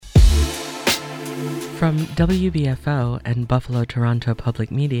From WBFO and Buffalo Toronto Public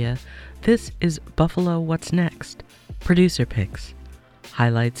Media, this is Buffalo What's Next, Producer Picks,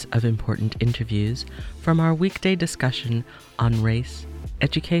 highlights of important interviews from our weekday discussion on race,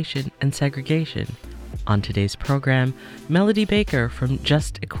 education, and segregation. On today's program, Melodie Baker from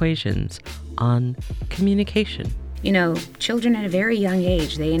Just Equations on communication. You know, children at a very young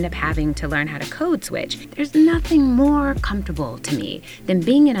age, they end up having to learn how to code switch. There's nothing more comfortable to me than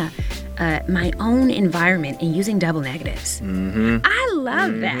being in my own environment and using double negatives. I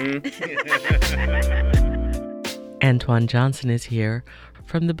love that. Antoine Johnson is here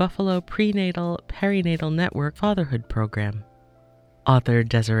from the Buffalo Prenatal Perinatal Network Fatherhood program. Author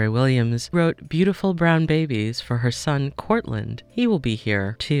Desiree Williams wrote Beautiful Brown Babies for her son Cortland. He will be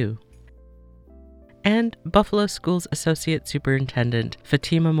here too. And Buffalo Schools Associate Superintendent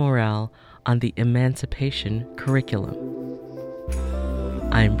Fatima Morell on the Emancipation Curriculum.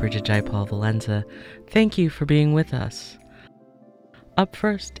 I'm Brigid Jaipaul-Valenza. Thank you for being with us. Up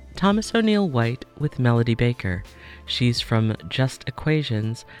first, Thomas O'Neill White with Melodie Baker. She's from Just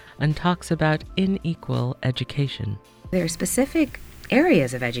Equations and talks about unequal education. There are specific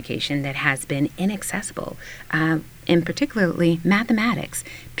areas of education that has been inaccessible, and particularly mathematics.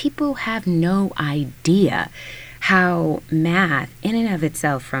 People have no idea how math, in and of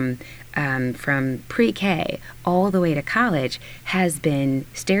itself, from pre-K all the way to college, has been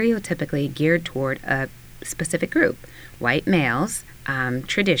stereotypically geared toward a specific group, white males,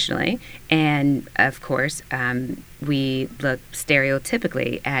 traditionally, and of course, we look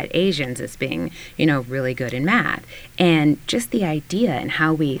stereotypically at Asians as being, really good in math. And just the idea and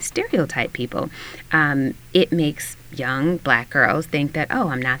how we stereotype people, it makes young black girls think that, oh,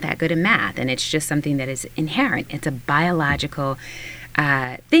 I'm not that good in math, and it's just something that is inherent. It's a biological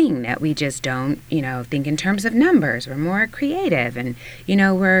thing that we just don't, think in terms of numbers. We're more creative, and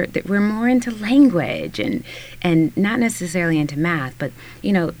we're more into language and not necessarily into math. But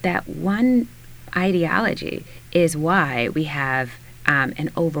that one ideology is why we have an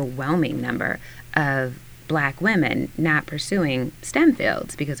overwhelming number of black women not pursuing STEM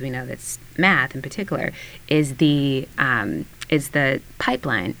fields, because we know that math in particular is the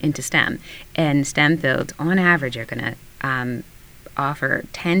pipeline into STEM, and STEM fields on average are going to offer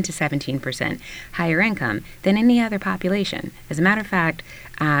 10 to 17% higher income than any other population. As a matter of fact,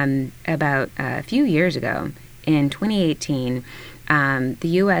 about a few years ago, in 2018, the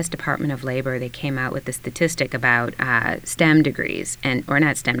U.S. Department of Labor, they came out with a statistic about STEM degrees,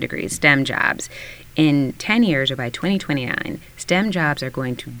 STEM jobs. In 10 years, or by 2029, STEM jobs are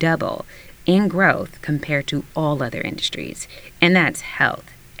going to double in growth compared to all other industries. And that's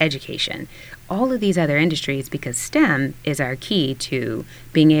health, education, all of these other industries, because STEM is our key to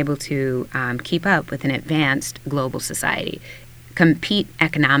being able to keep up with an advanced global society, compete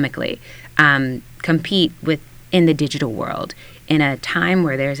economically, compete in the digital world. In a time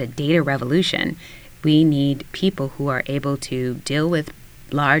where there's a data revolution, we need people who are able to deal with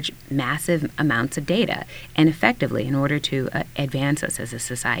large, massive amounts of data and effectively in order to advance us as a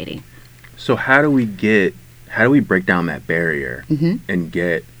society. So how do we break down that barrier and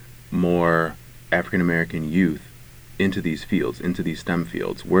get more African American youth into these fields, into these STEM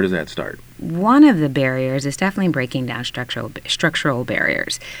fields? Where does that start? One of the barriers is definitely breaking down structural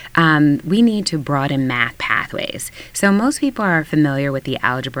barriers. We need to broaden math pathways. So most people are familiar with the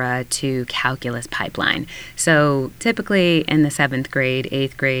algebra to calculus pipeline. So typically in the 7th grade,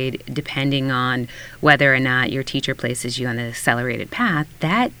 8th grade, depending on whether or not your teacher places you on the accelerated path,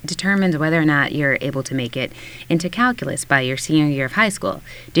 that determines whether or not you're able to make it into calculus by your senior year of high school.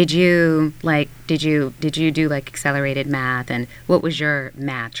 Did you do accelerated math, and what was your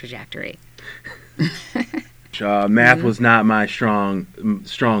math trajectory? Math was not my strong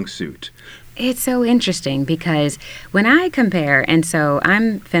suit. It's so interesting because when I compare, and so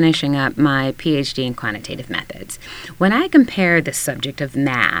I'm finishing up my PhD in quantitative methods, when I compare the subject of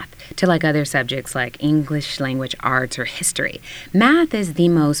math to other subjects like English, language, arts, or history, math is the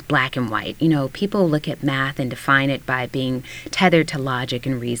most black and white. People look at math and define it by being tethered to logic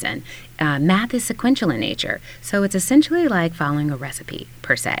and reason. Math is sequential in nature, so it's essentially like following a recipe,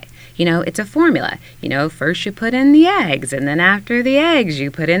 per se. It's a formula. First you put in the eggs, and then after the eggs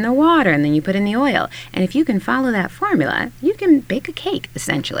you put in the water, and then you put in the oil. And if you can follow that formula, you can bake a cake,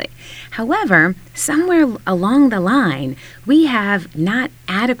 essentially. However, somewhere along the line, we have not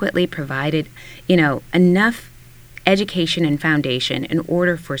adequately provided, enough education and foundation in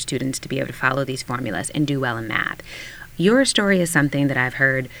order for students to be able to follow these formulas and do well in math. Your story is something that I've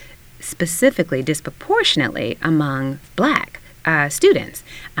heard specifically, disproportionately among black students.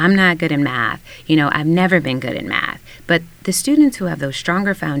 I'm not good in math. I've never been good in math. But the students who have those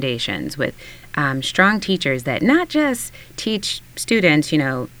stronger foundations with strong teachers that not just teach students,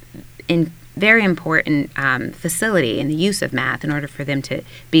 in very important facility in the use of math in order for them to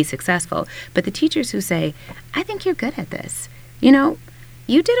be successful, but the teachers who say, I think you're good at this. You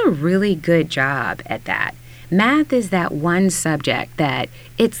did a really good job at that. Math is that one subject that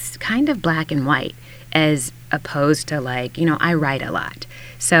it's kind of black and white, as opposed to I write a lot.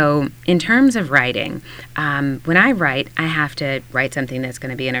 So in terms of writing, when I write, I have to write something that's going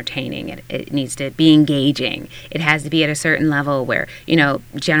to be entertaining. It needs to be engaging. It has to be at a certain level where,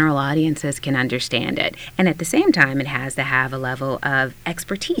 general audiences can understand it. And at the same time, it has to have a level of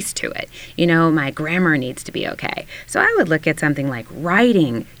expertise to it. My grammar needs to be okay. So I would look at something like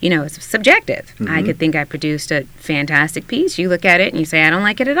writing, it's subjective. Mm-hmm. I could think I produced a fantastic piece. You look at it and you say, I don't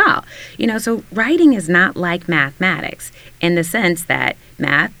like it at all. So writing is not like mathematics in the sense that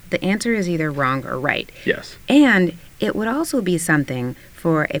math, the answer is either wrong or right. Yes. And it would also be something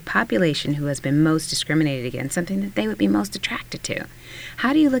for a population who has been most discriminated against, something that they would be most attracted to.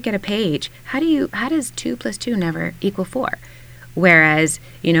 How do you look at a page? How does 2 + 2 never equal 4? Whereas,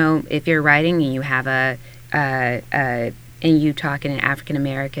 if you're writing and you have and you talk in an African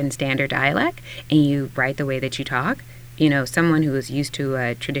American standard dialect and you write the way that you talk, someone who is used to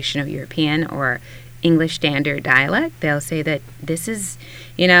a traditional European or English standard dialect, they'll say that this is,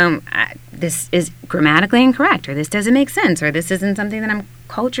 this is grammatically incorrect, or this doesn't make sense, or this isn't something that I'm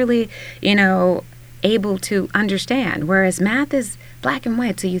culturally, able to understand. Whereas math is black and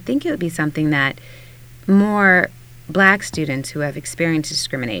white, so you think it would be something that more black students who have experienced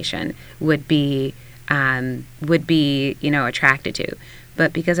discrimination would be attracted to.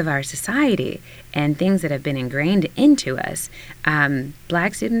 But because of our society and things that have been ingrained into us,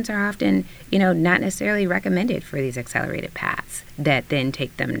 black students are often, not necessarily recommended for these accelerated paths that then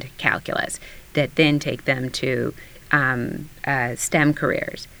take them to calculus, that then take them to STEM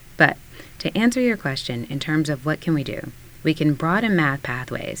careers. But to answer your question in terms of what can we do, we can broaden math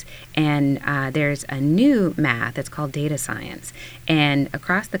pathways, and there's a new math that's called data science. And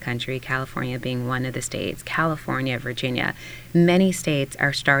across the country, California being one of the states, California, Virginia, many states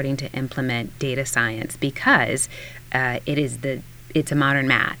are starting to implement data science because it's a modern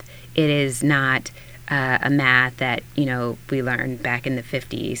math. It is not a math that, we learned back in the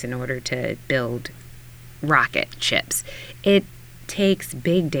 50s in order to build rocket ships. It takes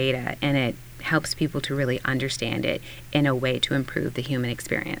big data and it helps people to really understand it in a way to improve the human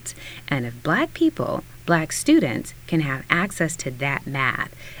experience. And if black students can have access to that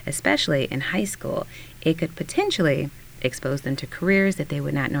math, especially in high school, it could potentially expose them to careers that they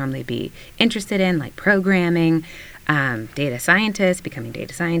would not normally be interested in, like programming, data scientists, becoming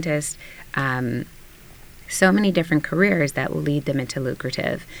data scientists, so many different careers that will lead them into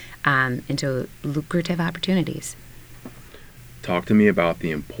lucrative opportunities. Talk to me about the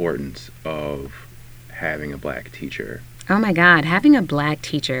importance of having a black teacher. Oh my God, having a black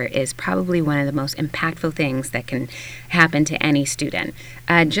teacher is probably one of the most impactful things that can happen to any student.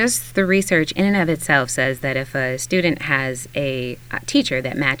 Just the research in and of itself says that if a student has a teacher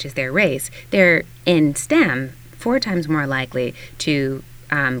that matches their race, they're in STEM 4 times more likely to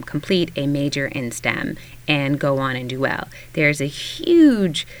complete a major in STEM and go on and do well. There's a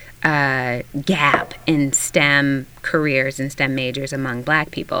huge gap in STEM careers and STEM majors among black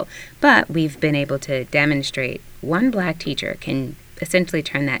people, but we've been able to demonstrate one black teacher can essentially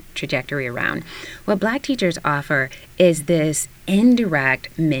turn that trajectory around. What black teachers offer is this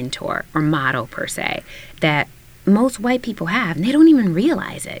indirect mentor or model per se that most white people have, and they don't even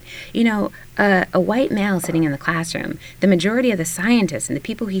realize it. A white male sitting in the classroom, the majority of the scientists and the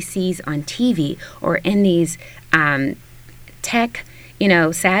people he sees on TV or in these tech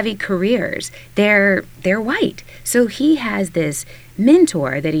savvy careers, they're white. So he has this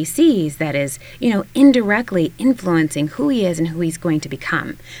mentor that he sees that is, indirectly influencing who he is and who he's going to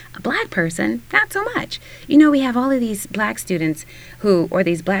become. A black person, not so much. We have all of these black students or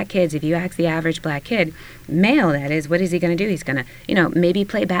these black kids, if you ask the average black kid, male that is, what is he going to do? He's going to, maybe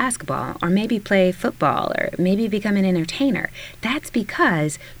play basketball or maybe play football or maybe become an entertainer. That's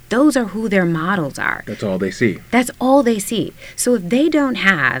because those are who their models are. That's all they see. That's all they see. So if they don't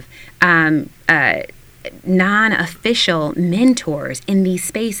have non-official mentors in these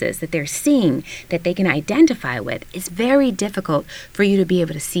spaces that they're seeing that they can identify with, it's very difficult for you to be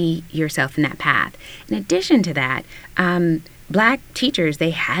able to see yourself in that path. In addition to that, Black teachers,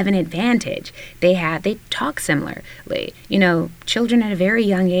 they have an advantage. They talk similarly. Children at a very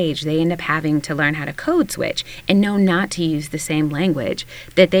young age, they end up having to learn how to code switch and know not to use the same language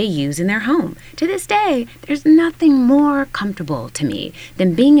that they use in their home. To this day, there's nothing more comfortable to me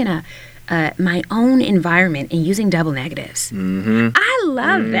than being in my own environment and using double negatives. Mm-hmm. I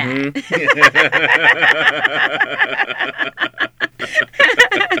love that.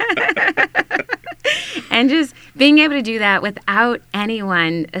 And just being able to do that without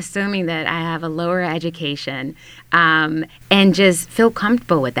anyone assuming that I have a lower education, and just feel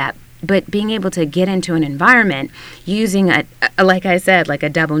comfortable with that. But being able to get into an environment using, like I said, like a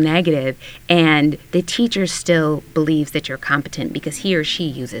double negative, and the teacher still believes that you're competent because he or she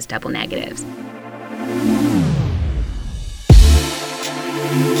uses double negatives.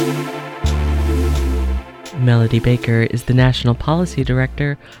 Melodie Baker is the National Policy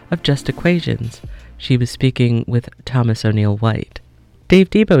Director of Just Equations. She was speaking with Thomas O'Neill White.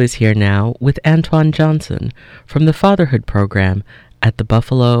 Dave Debo is here now with Antoine Johnson from the Fatherhood program at the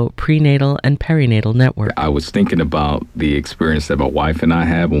Buffalo Prenatal and Perinatal Network. I was thinking about the experience that my wife and I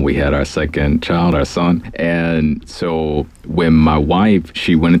had when we had our second child, our son. And so when my wife,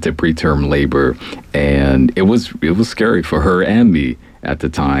 she went into preterm labor, and it was scary for her and me at the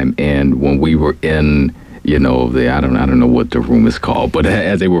time. And when we were in, I don't know what the room is called, but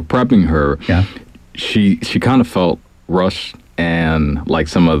as they were prepping her, she kind of felt rushed, and like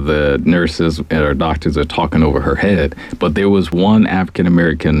some of the nurses or doctors are talking over her head. But there was one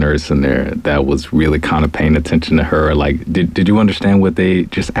African-American nurse in there that was really kind of paying attention to her. Like, did you understand what they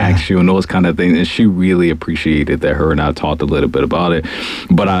just asked you and those kind of things? And she really appreciated that her and I talked a little bit about it.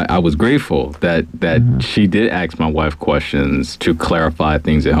 But I was grateful that she did ask my wife questions to clarify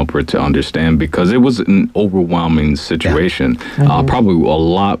things and help her to understand, because it was an overwhelming situation. Probably a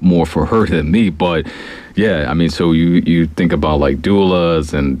lot more for her than me, but yeah, I mean, so you think about like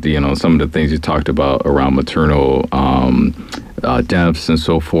doulas and, some of the things you talked about around maternal deaths and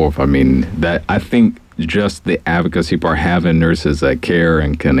so forth. I mean, I think just the advocacy part, having nurses that care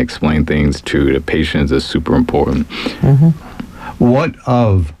and can explain things to the patients is super important. Mm-hmm. What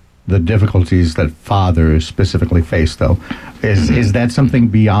of the difficulties that fathers specifically face, though? Is that something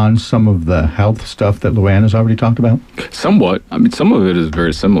beyond some of the health stuff that Luann has already talked about? Somewhat. I mean, some of it is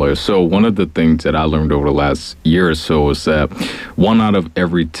very similar. So one of the things that I learned over the last year or so is that 1 out of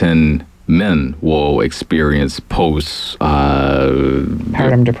every 10 men will experience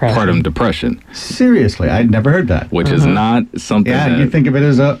postpartum depression. Seriously, I'd never heard that. Which is not something that... you think of it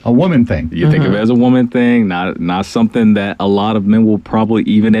as a woman thing. You think of it as a woman thing, not something that a lot of men will probably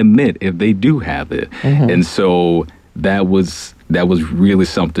even admit if they do have it. And so that was really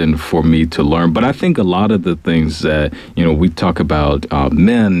something for me to learn. But I think a lot of the things that, we talk about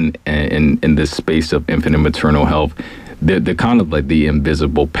men in this space of infant and maternal health, they're kind of like the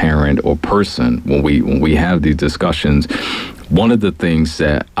invisible parent or person. When we have these discussions, one of the things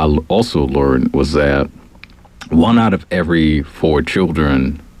that I also learned was that 1 out of every 4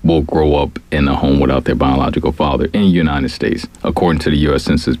 children will grow up in a home without their biological father in the United States, according to the U.S.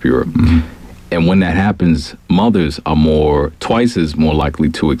 Census Bureau. And when that happens, mothers are twice as more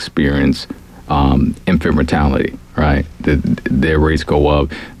likely to experience infant mortality, right? Their rates go up,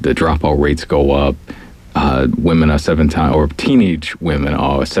 the dropout rates go up. Women are 7 times, or teenage women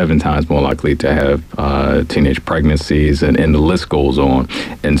are 7 times more likely to have teenage pregnancies, and the list goes on.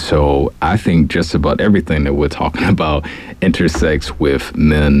 And so I think just about everything that we're talking about intersects with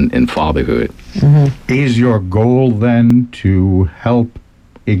men and fatherhood. Is your goal then to help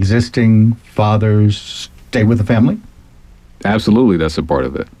existing fathers stay with the family? Absolutely, that's a part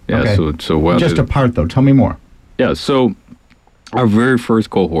of it. Yeah. Okay. So just a part, though. Tell me more. Yeah. So our very first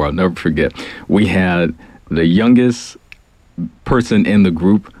cohort, I'll never forget, we had the youngest person in the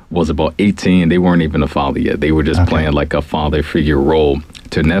group was about 18. They weren't even a father yet. They were just playing like a father figure role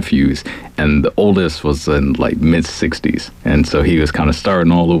to nephews. And the oldest was in like mid-60s. And so he was kind of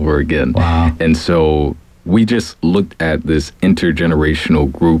starting all over again. Wow. And so we just looked at this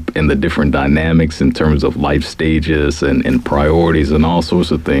intergenerational group and the different dynamics in terms of life stages and priorities and all sorts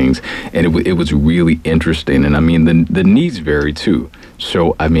of things. And it was really interesting. And I mean, the needs vary too.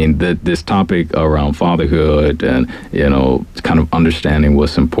 So, I mean, this topic around fatherhood and, kind of understanding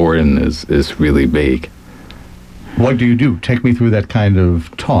what's important is really big. What do you do? Take me through that kind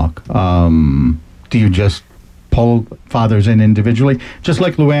of talk. Do you just pull fathers in individually? Just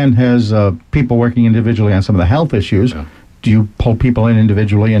like Luann has people working individually on some of the health issues, do you pull people in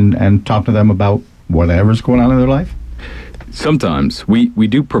individually and talk to them about whatever's going on in their life? Sometimes we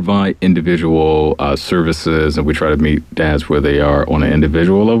do provide individual services, and we try to meet dads where they are on an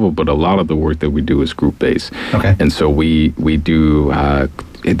individual level, but a lot of the work that we do is group-based. Okay. And so we do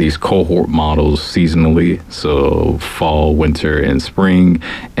these cohort models seasonally, so fall, winter, and spring,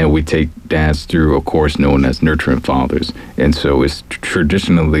 and we take dads through a course known as Nurturing Fathers. And so it's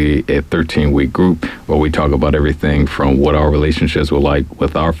traditionally a 13-week group where we talk about everything from what our relationships were like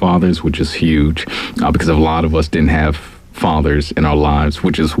with our fathers, which is huge, because a lot of us didn't have fathers in our lives,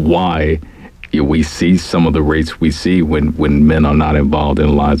 which is why we see some of the rates we see when men are not involved in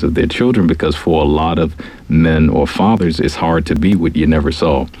the lives of their children, because for a lot of men or fathers, it's hard to be what you never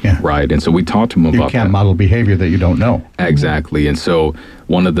saw, right? And so we talk to them about that. You can't model behavior that you don't know. Exactly. And so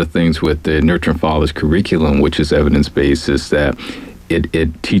one of the things with the Nurturing Fathers curriculum, which is evidence-based, is that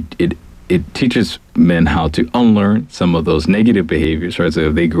it teaches men how to unlearn some of those negative behaviors, right? So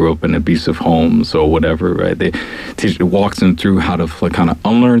if they grew up in abusive homes or whatever, right? It walks them through how to kind of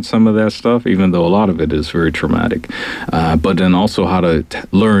unlearn some of that stuff, even though a lot of it is very traumatic. But then also how to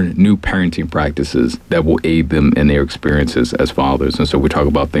learn new parenting practices that will aid them in their experiences as fathers. And so we talk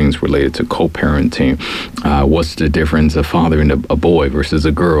about things related to co-parenting. What's the difference of fathering a boy versus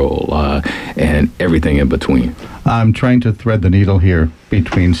a girl, and everything in between. I'm trying to thread the needle here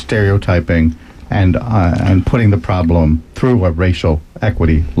between stereotyping and putting the problem through a racial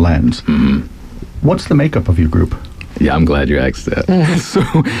equity lens. Mm-hmm. What's the makeup of your group? Yeah, I'm glad you asked that.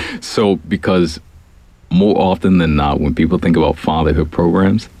 So because more often than not, when people think about fatherhood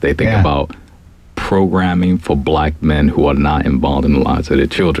programs, they think about programming for black men who are not involved in the lives of their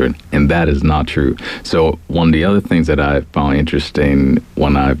children, and that is not true. So one of the other things that I found interesting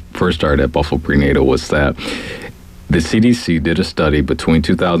when I first started at Buffalo Prenatal was that the CDC did a study between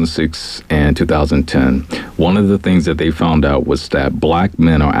 2006 and 2010. One of the things that they found out was that black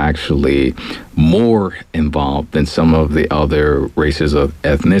men are actually more involved than some of the other races of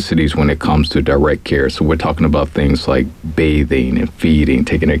ethnicities when it comes to direct care. So we're talking about things like bathing and feeding,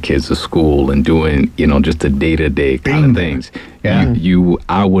 taking their kids to school and doing, just the day-to-day kind of things. Yeah.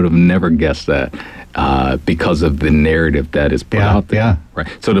 I would have never guessed that because of the narrative that is put out there. Yeah. Right.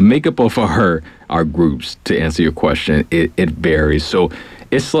 So the makeup of our groups, to answer your question, it varies. So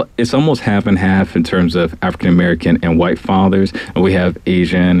it's almost half and half in terms of African American and white fathers, and we have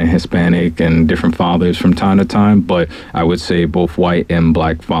Asian and Hispanic and different fathers from time to time. But I would say both white and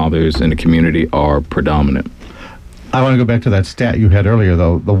black fathers in the community are predominant. I want to go back to that stat you had earlier,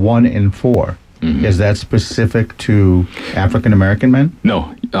 though. The 1 in 4. Mm-hmm. Is that specific to African American men?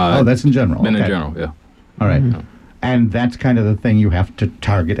 No. That's in general. Men in general, yeah. All right. Mm-hmm. And that's kind of the thing you have to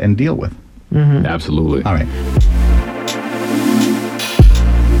target and deal with. Mm-hmm. Absolutely. All right.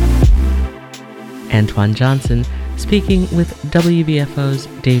 Antoine Johnson speaking with WBFO's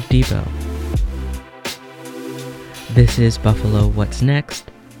Dave Debo. This is Buffalo What's Next,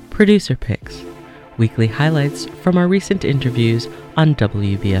 Producer Picks, weekly highlights from our recent interviews on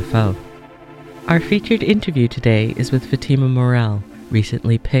WBFO. Our featured interview today is with Fatima Morell,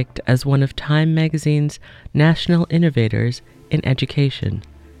 recently picked as one of Time Magazine's National Innovators in Education.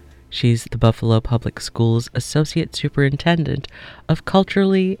 She's the Buffalo Public Schools Associate Superintendent of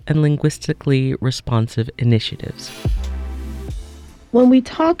Culturally and Linguistically Responsive Initiatives. When we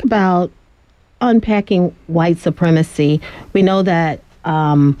talk about unpacking white supremacy, we know that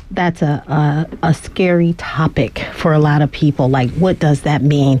that's a scary topic for a lot of people. Like, what does that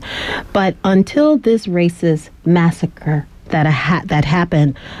mean? But until this racist massacre that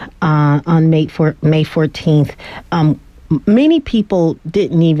happened on May 14th, many people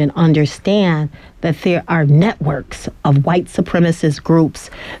didn't even understand that there are networks of white supremacist groups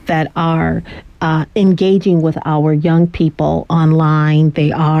that are engaging with our young people online.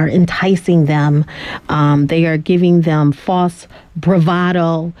 They are enticing them. They are giving them false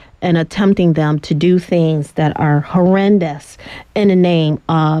bravado and attempting them to do things that are horrendous in the name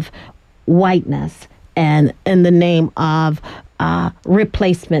of whiteness and in the name of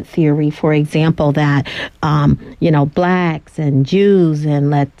replacement theory, for example, that, blacks and Jews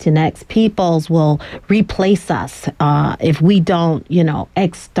and Latinx peoples will replace us if we don't,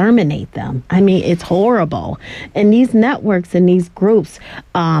 exterminate them. I mean, it's horrible. And these networks and these groups,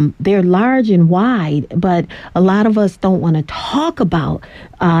 they're large and wide, but a lot of us don't want to talk about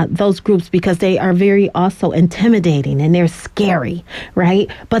those groups because they are very also intimidating and they're scary,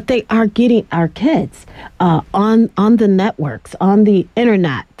 right? But they are getting our kids on the networks. books, on the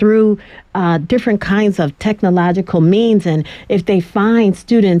internet, through different kinds of technological means. And if they find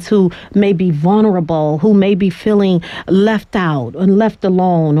students who may be vulnerable, who may be feeling left out and left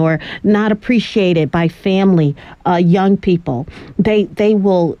alone or not appreciated by family, young people, they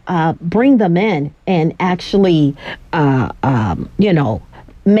will bring them in and actually,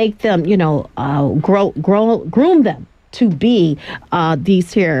 make them, groom them to be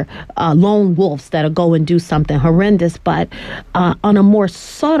these here lone wolves that'll go and do something horrendous. But on a more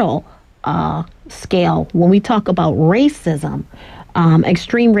subtle scale, when we talk about racism,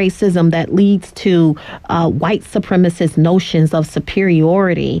 extreme racism that leads to white supremacist notions of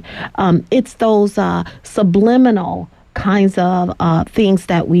superiority, it's those subliminal kinds of things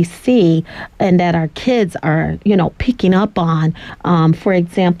that we see and that our kids are, picking up on. For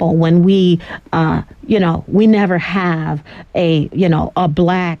example, when we never have a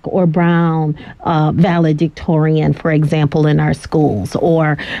black or brown valedictorian, for example, in our schools,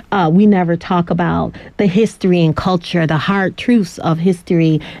 or we never talk about the history and culture, the hard truths of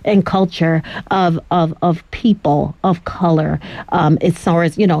history and culture of people of color. It's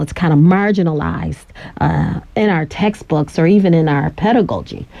kind of marginalized in our textbooks or even in our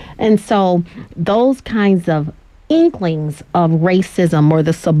pedagogy. And so those kinds of inklings of racism, or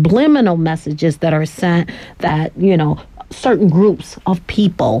the subliminal messages that are sent that, certain groups of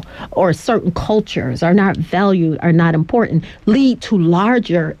people or certain cultures are not valued, are not important, lead to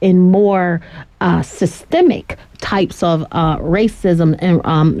larger and more systemic types of racism and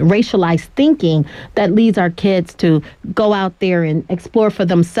racialized thinking that leads our kids to go out there and explore for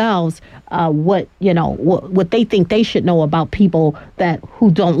themselves what they think they should know about people who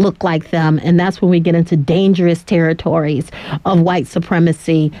don't look like them. And that's when we get into dangerous territories of white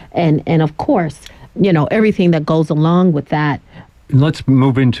supremacy and of course, everything that goes along with that. Let's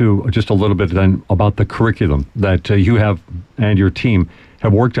move into just a little bit then about the curriculum that you have and your team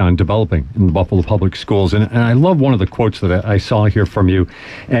have worked on developing in the Buffalo Public Schools. And I love one of the quotes that I saw here from you.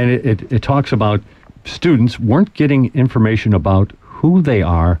 And it talks about students weren't getting information about who they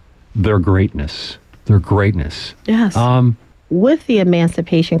are, their greatness. Yes. With the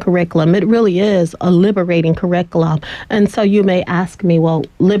emancipation curriculum, it really is a liberating curriculum. And so you may ask me, well,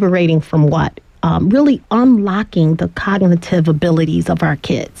 liberating from what? Really unlocking the cognitive abilities of our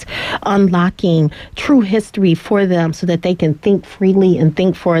kids, unlocking true history for them so that they can think freely and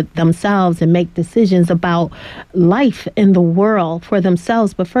think for themselves and make decisions about life in the world for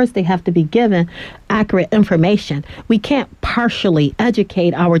themselves. But first, they have to be given accurate information. We can't partially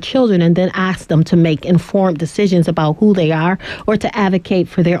educate our children and then ask them to make informed decisions about who they are or to advocate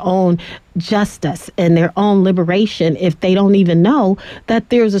for their own justice and their own liberation if they don't even know that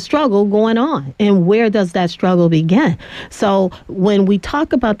there's a struggle going on. And where does that struggle begin? So when we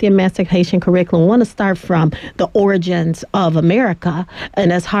talk about the emancipation curriculum, we want to start from the origins of America.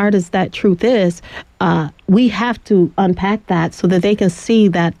 And as hard as that truth is, we have to unpack that so that they can see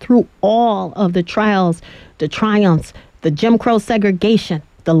that through all of the trials, the triumphs, the Jim Crow segregation,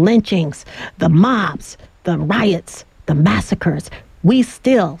 the lynchings, the mobs, the riots, the massacres, we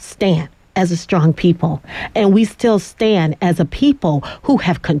still stand as a strong people. And we still stand as a people who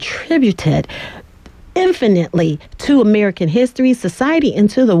have contributed infinitely to American history, society, and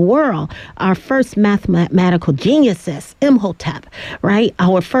to the world. Our first mathematical geniuses, Imhotep, right?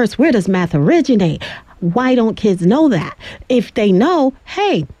 Our first, where does math originate? Why don't kids know that? If they know,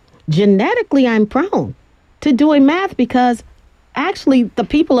 hey, genetically I'm prone to doing math because actually the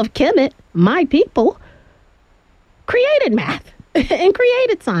people of Kemet, my people, created math and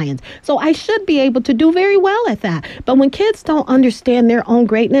created science. So I should be able to do very well at that. But when kids don't understand their own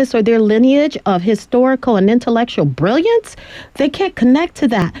greatness or their lineage of historical and intellectual brilliance, they can't connect to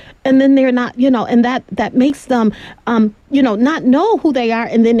that. And then they're not, and that makes them, not know who they are.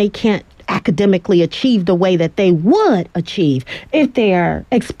 And then they can't academically achieve the way that they would achieve if they are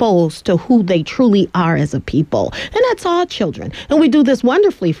exposed to who they truly are as a people. And that's all children. And we do this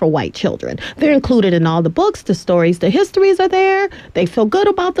wonderfully for white children. They're included in all the books, the stories, the histories are there. They feel good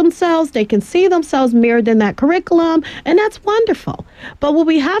about themselves. They can see themselves mirrored in that curriculum. And that's wonderful. But what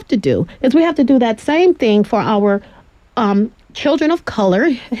we have to do is we have to do that same thing for our children of color,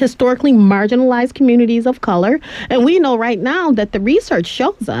 historically marginalized communities of color. And we know right now that the research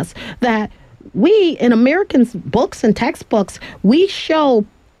shows us that we, in Americans' books and textbooks, we show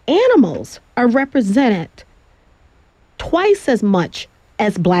animals are represented twice as much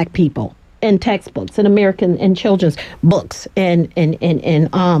as Black people in textbooks, in American and children's books and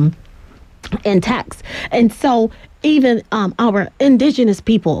text. And so even our indigenous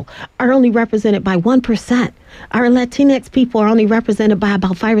people are only represented by 1%. Our Latinx people are only represented by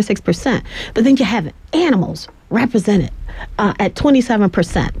about 5 or 6%. But then you have animals represented at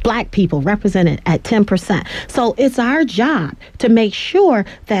 27%. Black people represented at 10%. So it's our job to make sure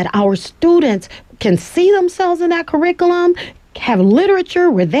that our students can see themselves in that curriculum, have literature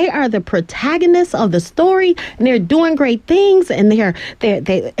where they are the protagonists of the story, and they're doing great things, and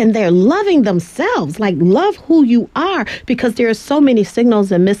they're loving themselves. Like, love who you are, because there are so many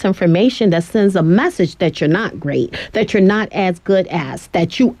signals and misinformation that sends a message that you're not great, that you're not as good as,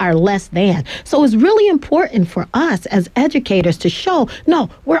 that you are less than. So it's really important for us as educators to show, no,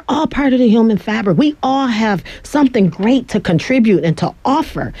 we're all part of the human fabric. We all have something great to contribute and to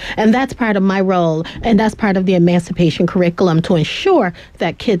offer. And that's part of my role, and that's part of the emancipation curriculum, to ensure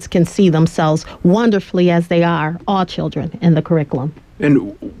that kids can see themselves wonderfully as they are, all children, in the curriculum.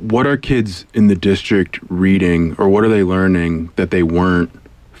 And what are kids in the district reading, or what are they learning that they weren't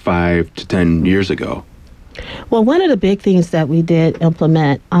 5 to 10 years ago? Well, one of the big things that we did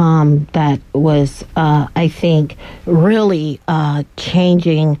implement that was, I think, really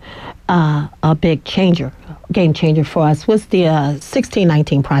changing, a big game changer for us was the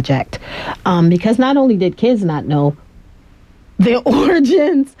 1619 project. Because not only did kids not know the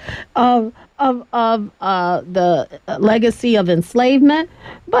origins of the legacy of enslavement,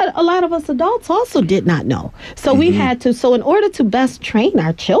 but a lot of us adults also did not know. So we had to, so in order to best train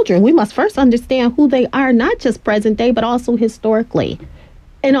our children, we must first understand who they are, not just present day, but also historically,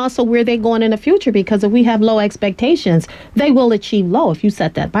 and also where they're going in the future, because if we have low expectations, they will achieve low if you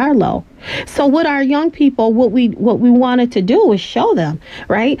set that bar low. So with our young people, what we wanted to do is show them,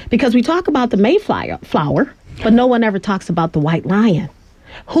 right? Because we talk about the Mayflower, but no one ever talks about the white lion.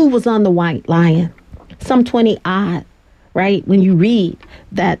 Who was on the white lion? Some 20 odd, right? When you read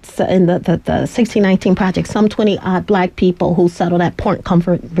that in the 1619 project, some 20 odd black people who settled at Point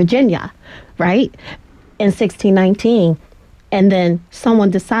Comfort, Virginia, right? In 1619. And then someone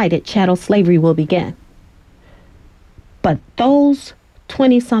decided chattel slavery will begin. But those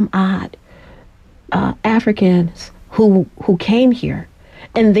 20 some odd Africans who came here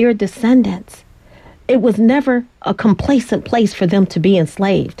and their descendants, it was never a complacent place for them to be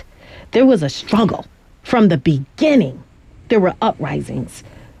enslaved. There was a struggle from the beginning. There were uprisings,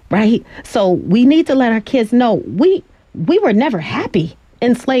 right? So we need to let our kids know we were never happy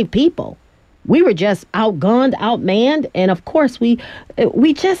enslaved people. We were just outgunned, outmanned, and of course we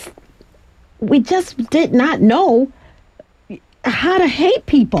just did not know how to hate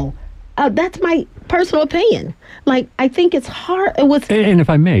people. That's my personal opinion. Like, I think it's hard. It was. And if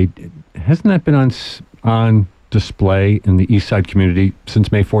I may, hasn't that been on display in the East Side community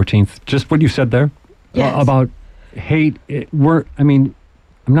since May 14th? Just what you said there? Yes. About hate. I'm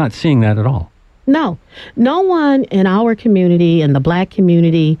not seeing that at all. No one in our community, in the black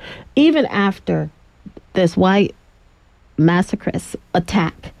community, even after this white massacrous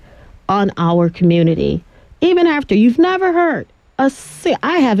attack on our community, even after, you've never heard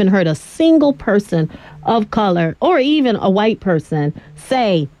I haven't heard a single person of color or even a white person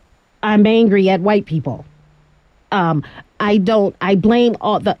say, I'm angry at white people. I blame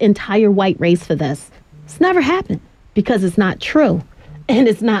the entire white race for this. It's never happened because it's not true and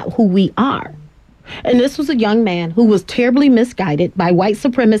it's not who we are. And this was a young man who was terribly misguided by white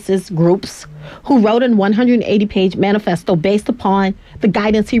supremacist groups who wrote a 180-page manifesto based upon the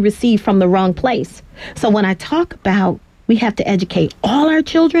guidance he received from the wrong place. So when I talk about we have to educate all our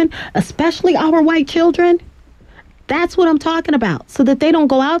children, especially our white children, that's what I'm talking about, so that they don't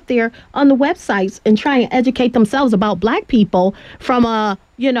go out there on the websites and try and educate themselves about black people from,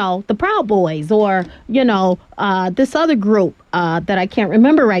 the Proud Boys or, this other group that I can't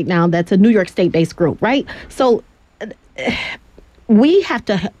remember right now that's a New York State-based group, right? So we have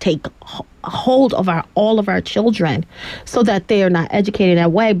to take hold of all of our children so that they are not educated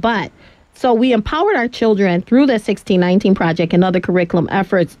that way. But so we empowered our children through the 1619 project and other curriculum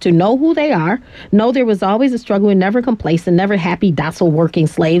efforts to know who they are, know there was always a struggle, and never complacent, never happy, docile working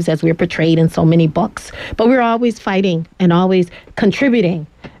slaves as we're portrayed in so many books. But we're always fighting and always contributing,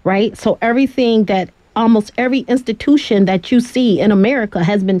 right? So almost every institution that you see in America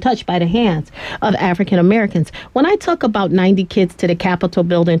has been touched by the hands of African Americans. When I took about 90 kids to the Capitol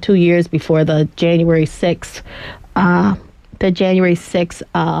building 2 years before the January 6th,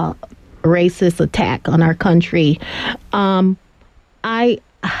 racist attack on our country,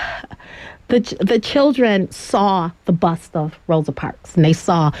 the children saw the bust of Rosa Parks, and they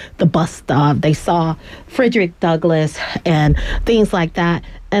saw Frederick Douglass and things like that.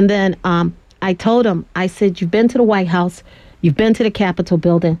 And then I told them, I said, you've been to the White House, you've been to the Capitol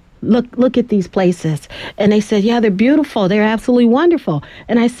building, look at these places. And they said, yeah, they're beautiful, they're absolutely wonderful.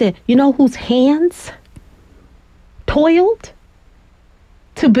 And I said, you know whose hands toiled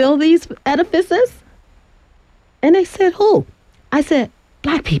to build these edifices? And they said, who? I said,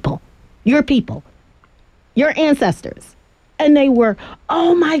 Black people, your ancestors. And they were,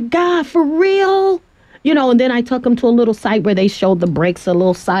 oh my God, for real? You know, and then I took them to a little site where they showed the bricks, a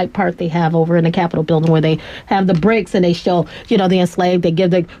little side part they have over in the Capitol building where they have the bricks and they show, you know, the enslaved, they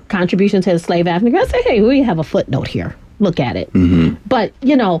give the contribution to the slave African. I say, hey, we have a footnote here. Look at it. Mm-hmm. But,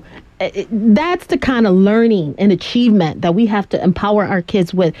 you know, that's the kind of learning and achievement that we have to empower our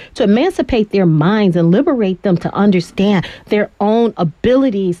kids with, to emancipate their minds and liberate them to understand their own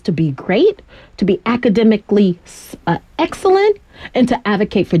abilities to be great, to be academically excellent, and to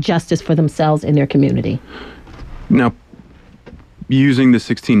advocate for justice for themselves and their community. Now, using the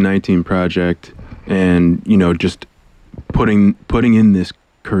 1619 project and, you know, just putting in this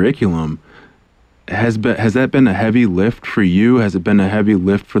curriculum, has that been a heavy lift for you? Has it been a heavy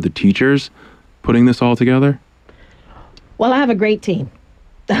lift for the teachers putting this all together? Well, I have a great team.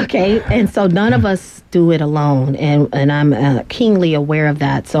 Okay, and so none of us do it alone, and I'm keenly aware of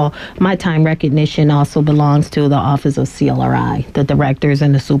that. So my time recognition also belongs to the Office of CLRI, the directors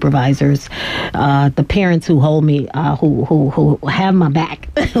and the supervisors, the parents who hold me, who have my back,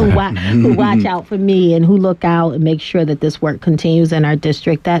 who watch out for me, and who look out and make sure that this work continues in our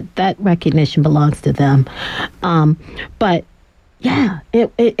district. That recognition belongs to them. But yeah,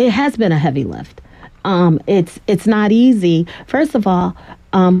 it has been a heavy lift. It's not easy. First of all,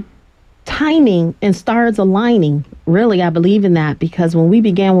 timing and stars aligning. Really, I believe in that, because when we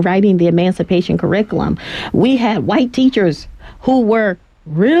began writing the emancipation curriculum, we had white teachers who were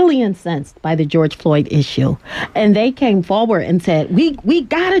really incensed by the George Floyd issue. And they came forward and said, we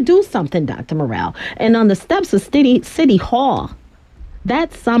got to do something, Dr. Morell. And on the steps of City Hall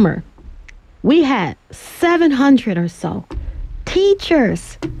that summer, we had 700 or so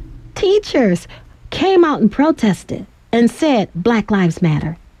teachers came out and protested and said, Black Lives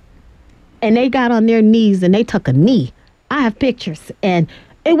Matter. And they got on their knees and they took a knee. I have pictures. And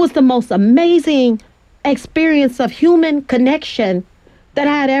it was the most amazing experience of human connection that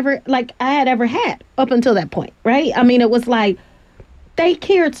I had ever had up until that point, right? I mean, it was like they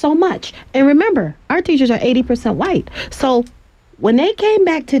cared so much. And remember, our teachers are 80% white. So when they came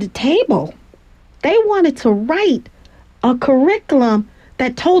back to the table, they wanted to write a curriculum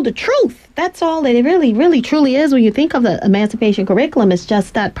that told the truth. That's all that it really, really, truly is when you think of the emancipation curriculum. It's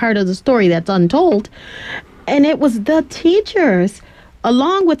just that part of the story that's untold. And it was the teachers,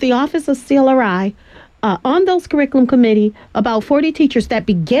 along with the Office of CLRI, on those curriculum committee, about 40 teachers that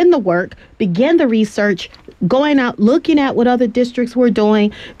began the work, began the research, going out, looking at what other districts were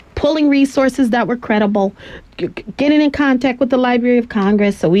doing, pulling resources that were credible, getting in contact with the Library of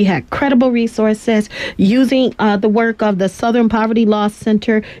Congress. So we had credible resources, using the work of the Southern Poverty Law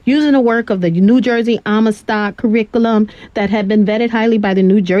Center, using the work of the New Jersey Amistad curriculum that had been vetted highly by the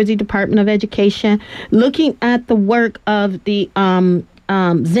New Jersey Department of Education, looking at the work of the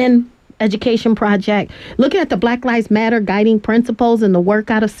Zen Education Project, looking at the Black Lives Matter guiding principles and the work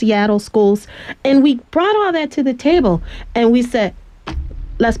out of Seattle schools. And we brought all that to the table and we said,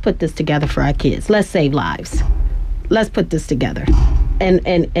 let's put this together for our kids. Let's save lives. Let's put this together.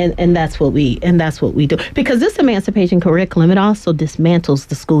 And that's what we do. Because this emancipation curriculum, it also dismantles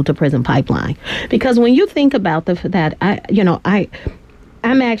the school to prison pipeline. Because when you think about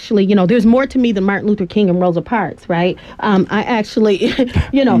I'm actually, there's more to me than Martin Luther King and Rosa Parks, right? I actually,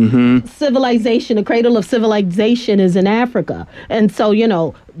 civilization, the cradle of civilization is in Africa. And so,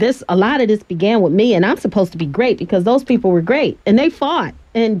 a lot of this began with me, and I'm supposed to be great because those people were great. And they fought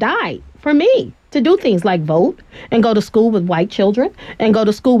and died for me to do things like vote and go to school with white children and go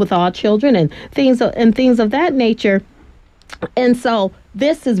to school with all children and things of that nature. And so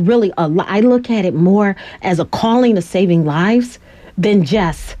this is really I look at it more as a calling to saving lives than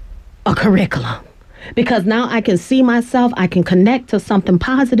just a curriculum. Because now I can see myself, I can connect to something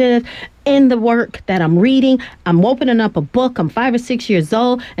positive in the work that I'm reading. I'm opening up a book, I'm 5 or 6 years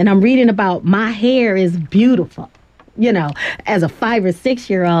old, and I'm reading about my hair is beautiful, as a 5 or 6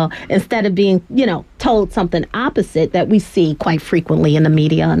 year old, instead of being, told something opposite that we see quite frequently in the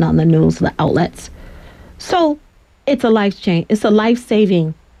media and on the news outlets. So it's a life change. It's a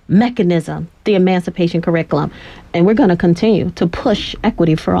life-saving mechanism, the emancipation curriculum. And we're going to continue to push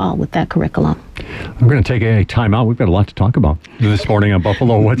equity for all with that curriculum. I'm going to take a time out. We've got a lot to talk about this morning on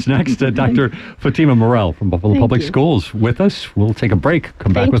Buffalo What's Next. Dr. Fatima Morell from Buffalo Public Schools with us. We'll take a break.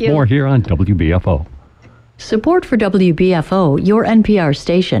 Come back with more here on WBFO. Support for WBFO, your NPR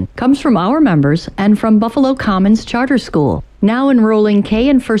station, comes from our members and from Buffalo Commons Charter School, now enrolling K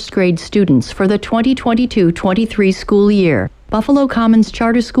and first grade students for the 2022-23 school year. Buffalo Commons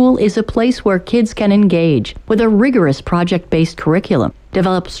Charter School is a place where kids can engage with a rigorous project-based curriculum.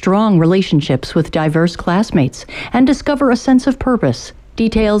 Develop strong relationships with diverse classmates and discover a sense of purpose.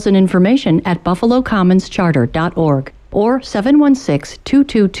 Details and information at buffalocommonscharter.org or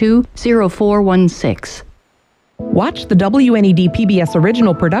 716-222-0416. Watch the WNED PBS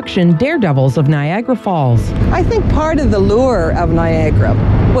original production Daredevils of Niagara Falls. I think part of the lure of Niagara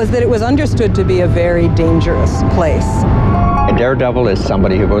was that it was understood to be a very dangerous place. A daredevil is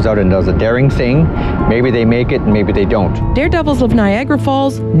somebody who goes out and does a daring thing. Maybe they make it, maybe they don't. Daredevils of Niagara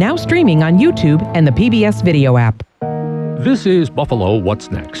Falls, now streaming on YouTube and the PBS video app. This is Buffalo What's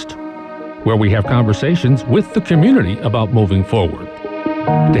Next, where we have conversations with the community about moving forward.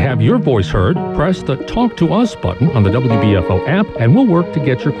 To have your voice heard, press the Talk to Us button on the WBFO app, and we'll work to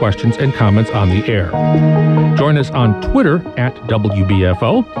get your questions and comments on the air. Join us on Twitter at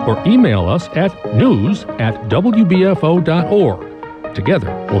WBFO or email us at news@wbfo.org.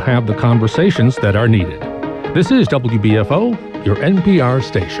 Together, we'll have the conversations that are needed. This is WBFO, your NPR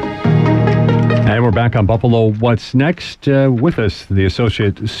station. And we're back on Buffalo What's Next. With us, the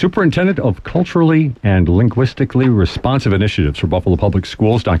Associate Superintendent of Culturally and Linguistically Responsive Initiatives for Buffalo Public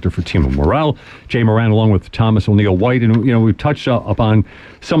Schools, Dr. Fatima Morell, Jay Moran, along with Thomas O'Neill White. And, we've touched upon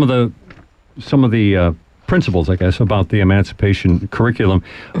some of the principles, I guess, about the emancipation curriculum.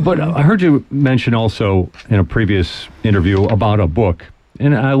 But I heard you mention also in a previous interview about a book.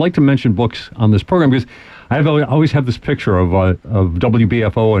 And I like to mention books on this program because I always have this picture of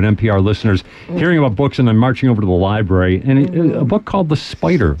WBFO and NPR listeners hearing about books and then marching over to the library, and a book called The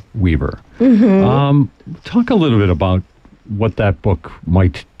Spider Weaver. Talk a little bit about what that book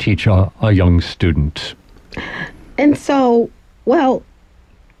might teach a young student. And so, well,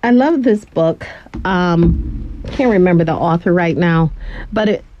 I love this book. Can't remember the author right now, but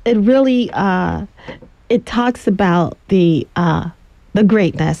it really it talks about the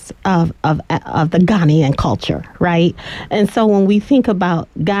greatness of the Ghanaian culture, right? And so when we think about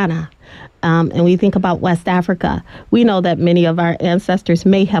Ghana and we think about West Africa, we know that many of our ancestors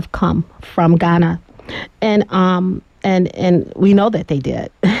may have come from Ghana, and we know that they did.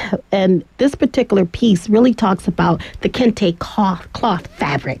 And this particular piece really talks about the kente cloth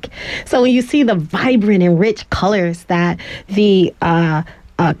fabric. So when you see the vibrant and rich colors that the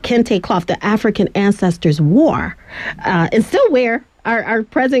kente cloth, the African ancestors wore and still wear. Our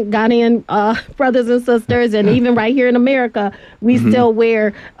present Ghanaian brothers and sisters, and even right here in America, we still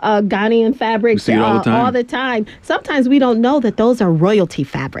wear Ghanaian fabrics all the time. Sometimes we don't know that those are royalty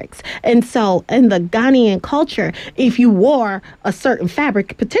fabrics. And so in the Ghanaian culture, if you wore a certain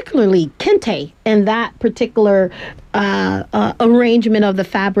fabric, particularly kente, and that particular arrangement of the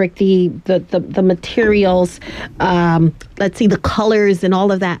fabric, the materials, let's see, the colors and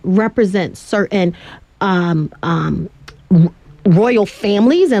all of that represent certain royal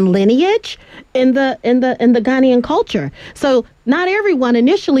families and lineage in the Ghanaian culture. So not everyone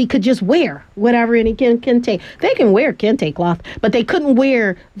initially could just wear whatever any kente. They can wear kente cloth, but they couldn't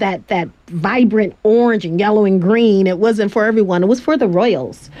wear that vibrant orange and yellow and green. It wasn't for everyone. It was for the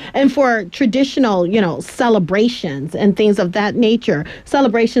royals and for traditional, celebrations and things of that nature.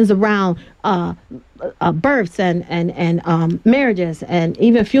 Celebrations around births and marriages and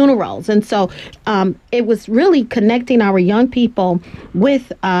even funerals. And so it was really connecting our young people with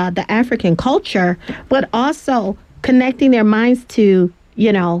the African culture, but also connecting their minds to,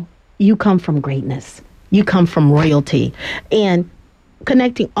 you come from greatness. You come from royalty. And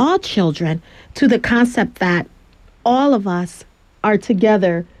connecting all children to the concept that all of us are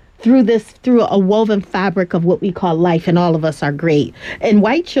together through a woven fabric of what we call life, and all of us are great. And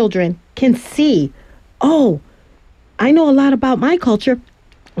white children can see, oh, I know a lot about my culture,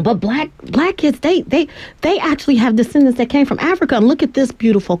 but black kids, they actually have descendants that came from Africa, and look at this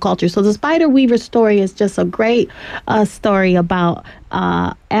beautiful culture. So the Spider Weaver story is just a great story about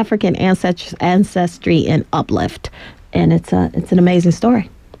African ancestry and uplift, and it's an amazing story.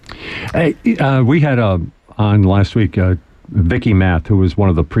 Hey, we had on last week Vicki Math, who was one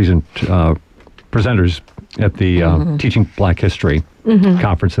of the presenters at the Teaching Black History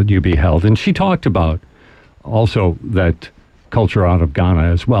conference that UB held, and she talked about also that culture out of Ghana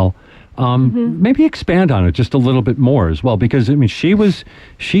as well. Maybe expand on it just a little bit more as well, because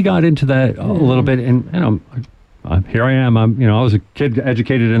she got into that a little bit, and here I am. I was a kid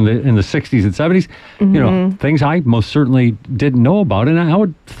educated in the 60s and 70s. Things I most certainly didn't know about, and I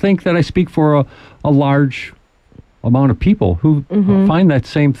would think that I speak for a large amount of people who find that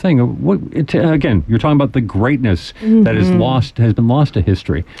same thing. Again, you're talking about the greatness that has been lost to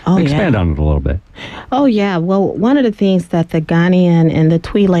history. Expand on it a little bit. Oh, yeah. Well, one of the things that the Ghanaian and the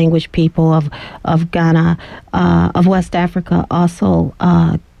Twi language people of Ghana, of West Africa, also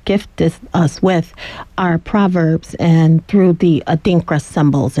gifted us with are proverbs and through the Adinkra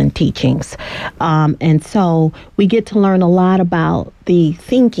symbols and teachings. And so we get to learn a lot about the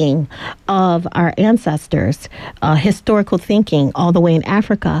thinking of our ancestors, historical thinking all the way in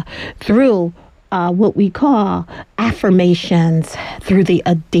Africa through what we call affirmations through the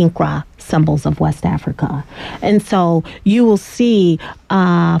Adinkra symbols of West Africa. And so you will see,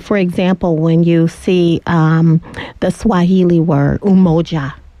 for example, when you see the Swahili word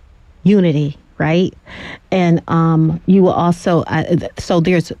umoja, unity, right? And you will also, so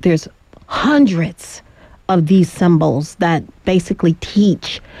there's hundreds of these symbols that basically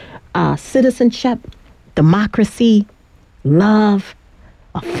teach citizenship, democracy, love,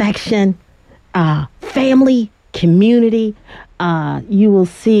 affection, family, community. You will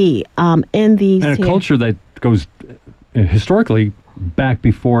see in these... And a culture that goes historically back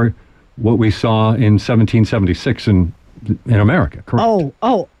before what we saw in 1776 in America, correct?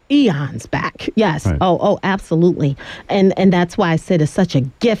 Oh, eons back. Yes. Right. Oh, absolutely. And that's why I said it's such a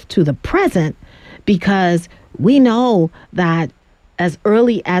gift to the present, because we know that as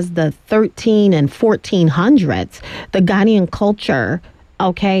early as the 13 and 1400s, the Ghanaian culture,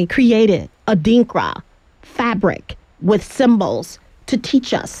 created Adinkra fabric with symbols to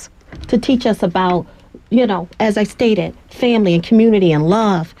teach us about, as I stated, family and community and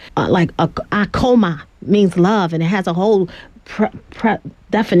love. Like akoma means love, and it has a whole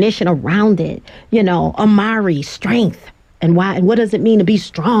definition around it. Amari, strength. And why? And what does it mean to be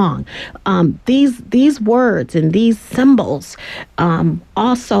strong? These words and these symbols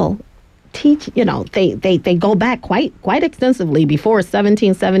also teach. They go back quite extensively before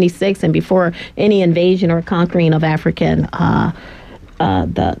 1776 and before any invasion or conquering of African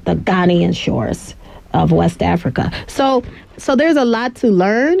the Ghanaian shores of West Africa. So there's a lot to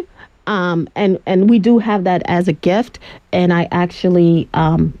learn, and we do have that as a gift. And I actually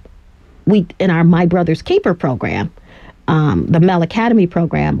we in our My Brother's Keeper program. The Mel Academy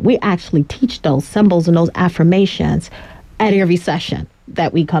program, we actually teach those symbols and those affirmations at every session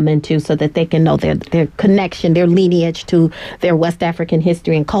that we come into, so that they can know their connection, their lineage to their West African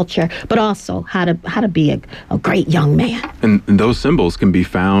history and culture, but also how to be a great young man. And those symbols can be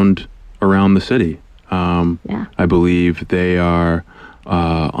found around the city. I believe they are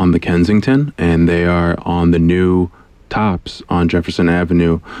on the Kensington, and they are on the new tops on Jefferson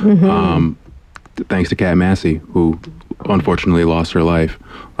Avenue. Mm-hmm. Thanks to Kat Massey, who unfortunately lost her life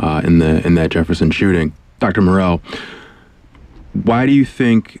in that Jefferson shooting. Dr. Morell, why do you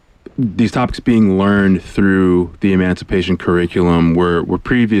think these topics being learned through the emancipation curriculum were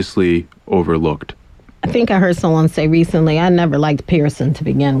previously overlooked? I think I heard someone say recently, I never liked Pearson to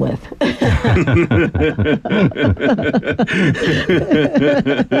begin with.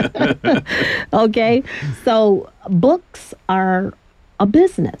 Okay, so books are a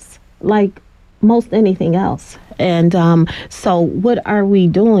business, like most anything else. And so what are we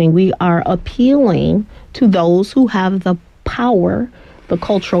doing? We are appealing to those who have the power, the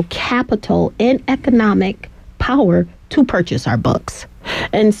cultural capital, and economic power to purchase our books.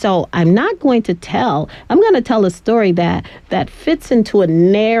 And so I'm going to tell a story that fits into a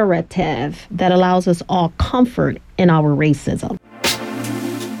narrative that allows us all comfort in our racism.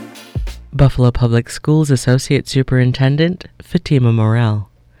 Buffalo Public Schools Associate Superintendent Fatima Morell.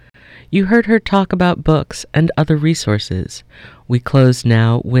 You heard her talk about books and other resources. We close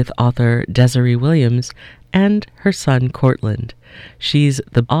now with author Desiree Williams and her son Cortland. She's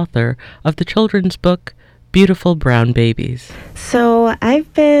the author of the children's book Beautiful Brown Babies. So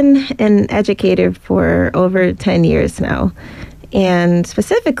I've been an educator for over 10 years now, and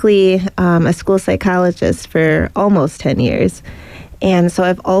specifically a school psychologist for almost 10 years. And so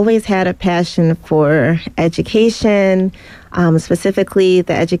I've always had a passion for education, specifically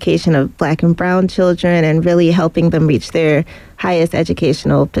the education of Black and brown children, and really helping them reach their highest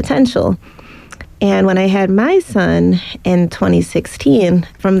educational potential. And when I had my son in 2016,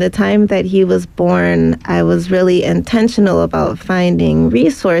 from the time that he was born, I was really intentional about finding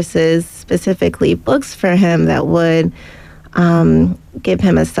resources, specifically books for him that would give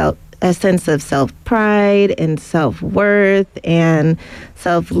him a sense of self-pride and self-worth and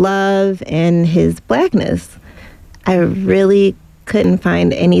self-love and his Blackness. I really couldn't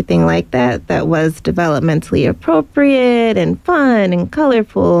find anything like that was developmentally appropriate and fun and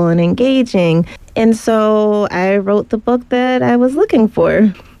colorful and engaging. And so I wrote the book that I was looking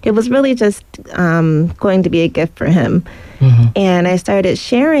for. It was really just going to be a gift for him. Mm-hmm. And I started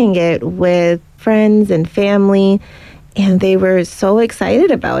sharing it with friends and family, and they were so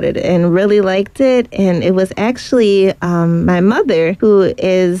excited about it and really liked it. And it was actually my mother, who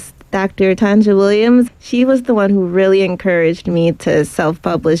is Dr. Tanja Williams, she was the one who really encouraged me to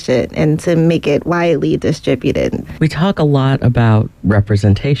self-publish it and to make it widely distributed. We talk a lot about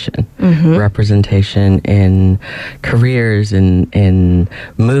representation, representation in careers, in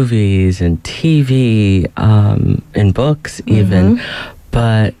movies, in TV, in books even,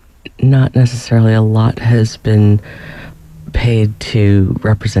 but not necessarily a lot has been paid to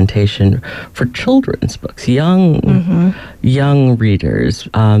representation for children's books, young readers,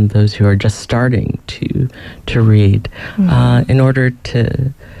 those who are just starting to read, in order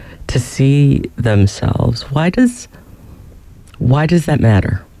to see themselves. Why does that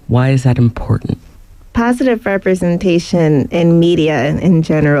matter? Why is that important? Positive representation in media in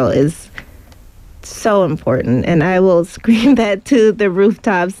general is so important, and I will scream that to the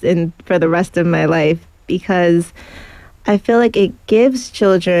rooftops and for the rest of my life, because I feel like it gives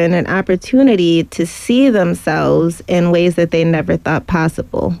children an opportunity to see themselves in ways that they never thought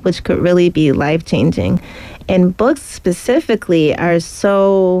possible, which could really be life-changing. And books specifically are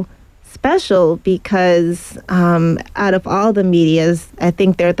so special because out of all the medias, I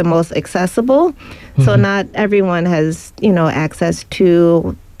think they're the most accessible. So not everyone has, access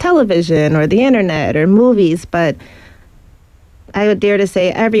to television or the internet or movies, but I would dare to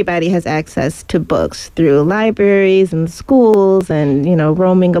say everybody has access to books through libraries and schools and,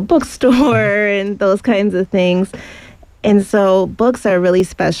 roaming a bookstore and those kinds of things. And so books are really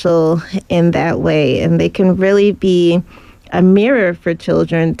special in that way, and they can really be a mirror for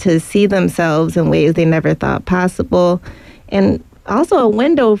children to see themselves in ways they never thought possible, and also a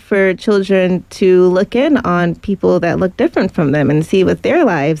window for children to look in on people that look different from them and see what their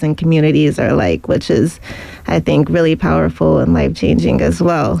lives and communities are like, which is, I think, really powerful and life-changing as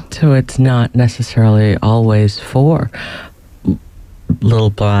well. So it's not necessarily always for little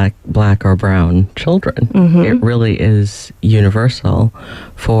black or brown children. It really is universal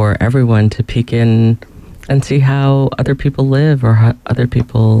for everyone to peek in and see how other people live or how other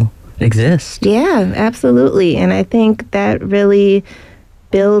people exist. Yeah, absolutely. And I think that really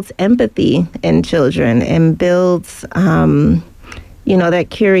builds empathy in children and builds, that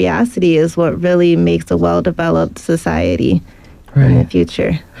curiosity is what really makes a well-developed society in the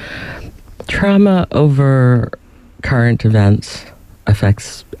future. Trauma over current events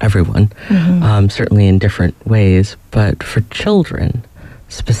affects everyone, certainly in different ways, but for children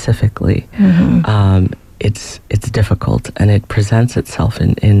specifically, it's difficult, and it presents itself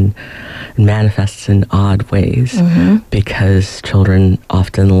in manifests in odd ways because children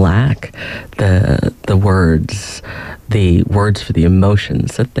often lack the words for the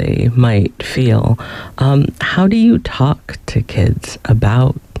emotions that they might feel. How do you talk to kids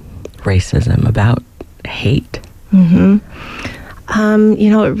about racism, about hate? It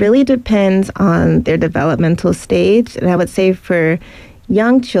really depends on their developmental stage, and I would say for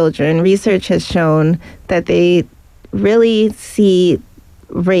young children, research has shown that they really see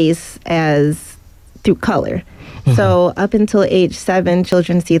race as through color. So up until age 7,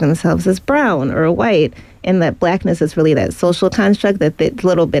 children see themselves as brown or white, and that blackness is really that social construct that's a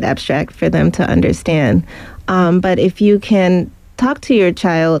little bit abstract for them to understand. But if you can talk to your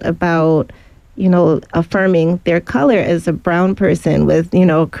child about affirming their color as a brown person with,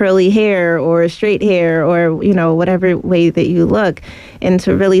 curly hair or straight hair or, whatever way that you look, and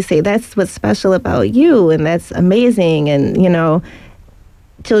to really say that's what's special about you and that's amazing. And,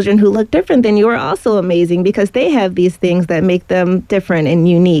 children who look different than you are also amazing because they have these things that make them different and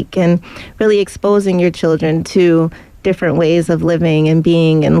unique, and really exposing your children to different ways of living and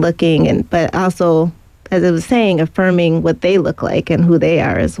being and looking, but also, as I was saying, affirming what they look like and who they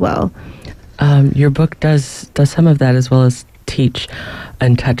are as well. Your book does some of that, as well as teach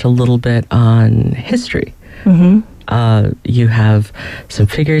and touch a little bit on history. You have some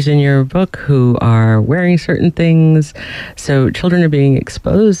figures in your book who are wearing certain things, so children are being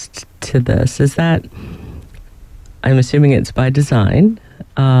exposed to this. Is that, I'm assuming it's by design,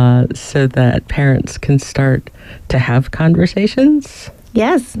 so that parents can start to have conversations?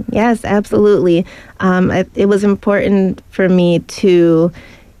 Yes, absolutely. It was important for me to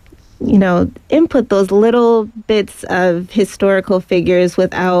input those little bits of historical figures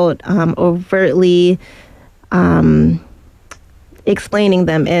without overtly explaining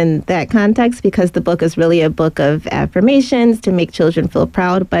them in that context, because the book is really a book of affirmations to make children feel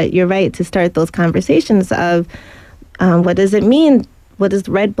proud. But you're right to start those conversations of what does it mean? What does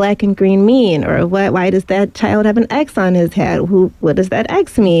red, black, and green mean? Or why does that child have an X on his head? What does that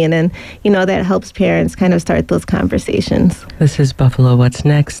X mean? And, that helps parents kind of start those conversations. This is Buffalo What's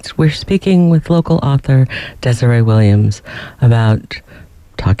Next. We're speaking with local author Desiree Williams about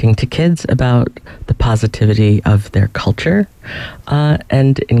talking to kids about the positivity of their culture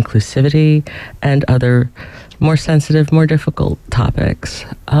and inclusivity and other more sensitive, more difficult topics.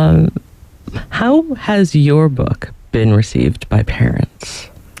 How has your book been received by parents?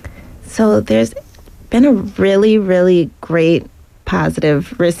 So there's been a really, really great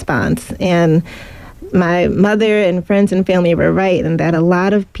positive response. And my mother and friends and family were right in that a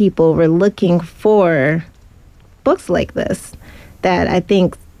lot of people were looking for books like this. That I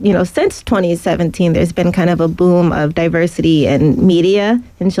think, since 2017, there's been kind of a boom of diversity in media,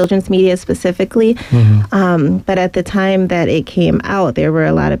 in children's media specifically. Mm-hmm. But at the time that it came out, there were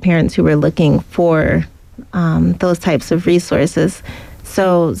a lot of parents who were looking for those types of resources.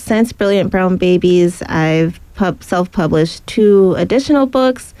 So since Brilliant Brown Babies, I've self-published 2 additional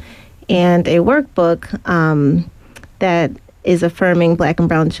books and a workbook that is affirming Black and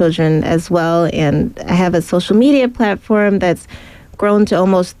brown children as well. And I have a social media platform that's grown to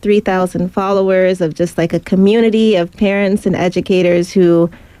almost 3,000 followers of just like a community of parents and educators who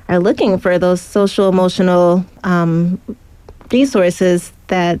are looking for those social emotional resources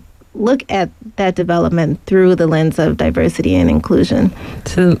that look at that development through the lens of diversity and inclusion.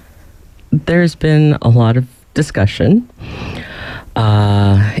 So there's been a lot of discussion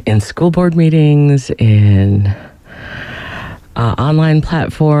in school board meetings, in online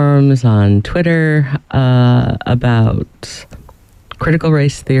platforms, on Twitter, about critical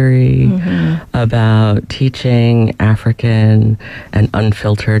race theory, mm-hmm. about teaching African and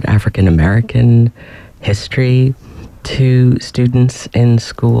unfiltered African American history to students in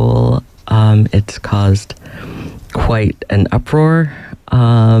school. It's caused quite an uproar.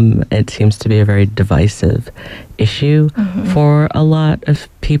 It seems to be a very divisive issue mm-hmm. for a lot of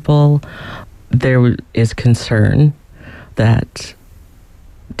people. There is concern that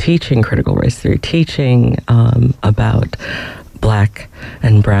teaching critical race theory, teaching about Black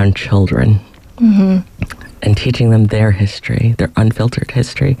and brown children, mm-hmm. and teaching them their history, their unfiltered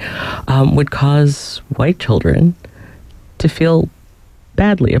history, would cause white children to feel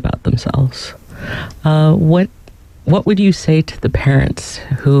badly about themselves. What would you say to the parents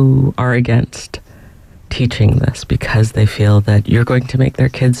who are against teaching this because they feel that you're going to make their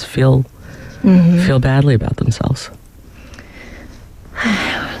kids feel badly about themselves?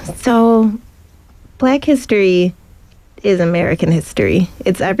 So, Black history is American history.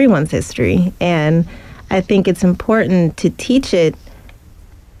 It's everyone's history. And I think it's important to teach it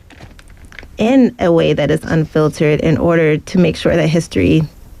in a way that is unfiltered in order to make sure that history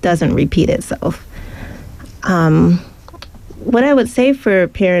doesn't repeat itself. What I would say for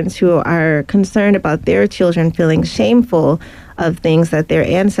parents who are concerned about their children feeling shameful of things that their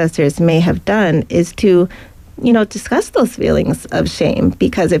ancestors may have done is to, discuss those feelings of shame.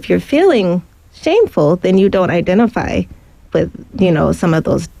 Because if you're feeling shameful, then you don't identify with, some of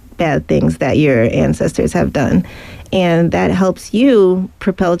those bad things that your ancestors have done. And that helps you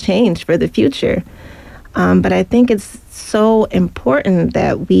propel change for the future. But I think it's so important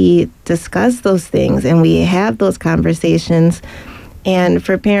that we discuss those things and we have those conversations. And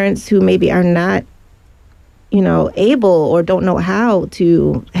for parents who maybe are not, able or don't know how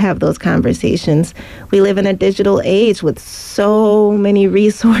to have those conversations, we live in a digital age with so many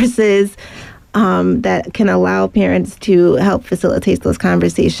resources that can allow parents to help facilitate those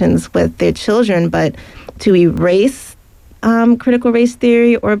conversations with their children. But to erase critical race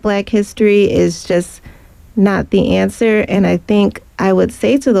theory or Black history is just not the answer. And I think I would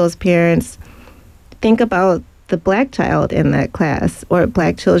say to those parents, think about the Black child in that class or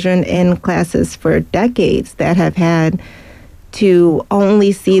Black children in classes for decades that have had to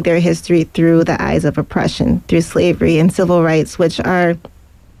only see their history through the eyes of oppression, through slavery and civil rights, which are,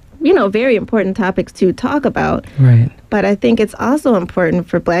 very important topics to talk about. Right. But I think it's also important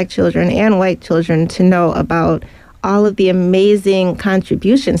for Black children and white children to know about all of the amazing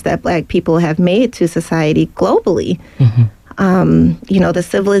contributions that Black people have made to society globally. Mm-hmm. The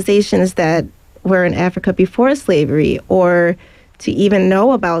civilizations that were in Africa before slavery, or to even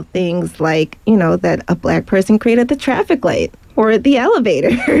know about things like, that a Black person created the traffic light or the elevator,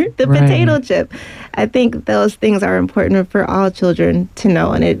 the right. potato chip. I think those things are important for all children to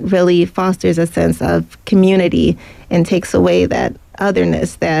know, and it really fosters a sense of community and takes away that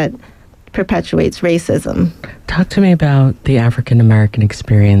otherness that perpetuates racism. Talk to me about the African American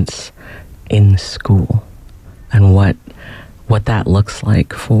experience in school and what that looks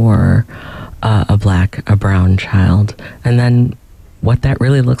like for a Black, a brown child, and then what that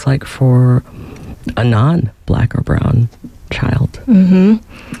really looks like for a non-Black or brown child. Mm-hmm.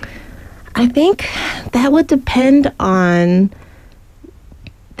 I think that would depend on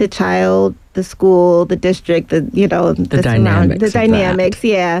the child, the school, the district, the dynamics.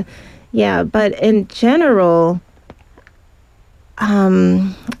 Yeah. But in general, our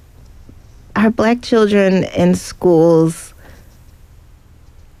Black children in schools,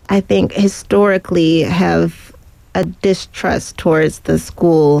 I think, historically have a distrust towards the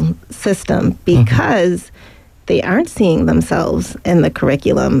school system because they aren't seeing themselves in the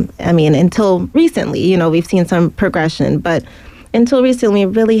curriculum. I mean, until recently, we've seen some progression, but until recently,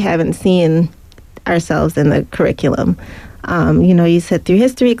 we really haven't seen ourselves in the curriculum. You sit through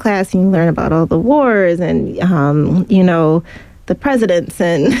history class and you learn about all the wars and, the presidents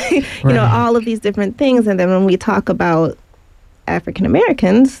and, all of these different things. And then when we talk about African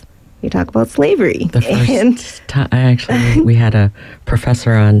Americans, we talk about slavery. The first time, actually, we had a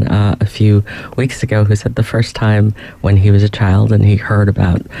professor on a few weeks ago who said the first time when he was a child and he heard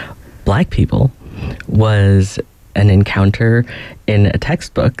about Black people was an encounter in a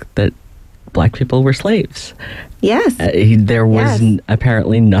textbook that Black people were slaves. Yes. There was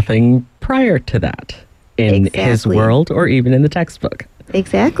apparently nothing prior to that in his world or even in the textbook.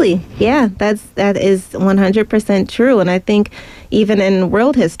 Exactly. Yeah, that is 100% true. And I think even in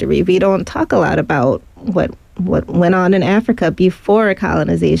world history, we don't talk a lot about what went on in Africa before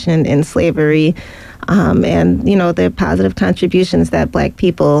colonization and slavery, and the positive contributions that Black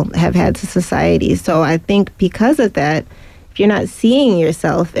people have had to society. So I think because of that, if you're not seeing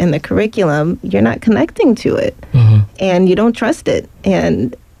yourself in the curriculum, you're not connecting to it, and you don't trust it,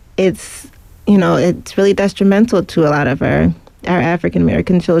 and it's really detrimental to a lot of our African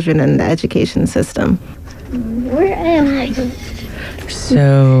American children in the education system. Where am I?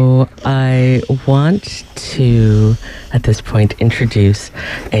 So I want to, at this point, introduce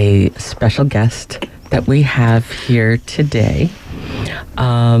a special guest that we have here today.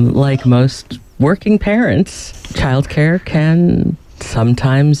 Like most working parents, childcare can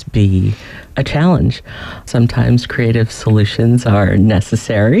sometimes be a challenge. Sometimes creative solutions are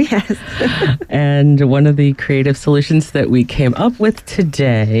necessary. Yes. And one of the creative solutions that we came up with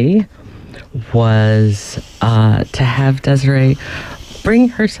today was to have Desiree bring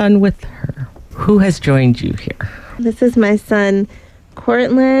her son with her. Who has joined you here? This is my son,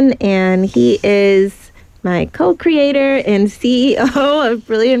 Cortland, and he is my co-creator and CEO of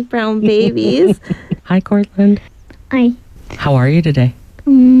Brilliant Brown Babies. Hi, Cortland. Hi. How are you today?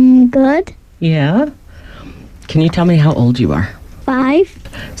 Good. Yeah? Can you tell me how old you are?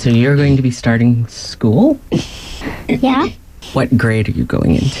 5. So you're going to be starting school? Yeah. What grade are you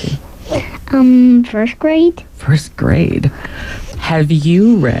going into? First grade. First grade. Have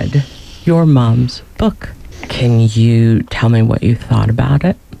you read your mom's book? Can you tell me what you thought about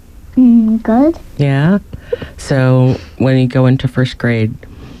it? Good. Yeah? So when you go into first grade,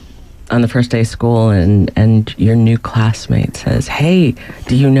 on the first day of school, and your new classmate says, "Hey,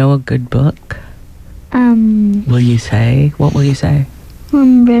 do you know a good book?" What will you say?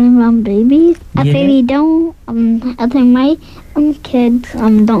 Brilliant Brown Babies. I think don't. I think my kids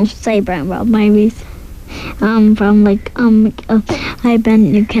don't say Brilliant Brown Babies. I've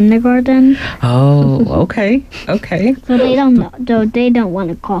been in kindergarten. Oh, okay. So they don't know. So they don't want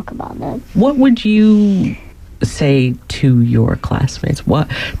to talk about it. What would you say to your classmates?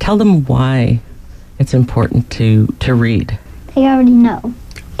 Tell them why it's important to read. They already know.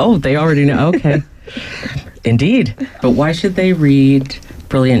 Oh, they already know. Okay. Indeed. But why should they read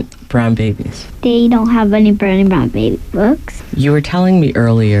Brilliant Brown Babies? They don't have any Brilliant Brown Baby books. You were telling me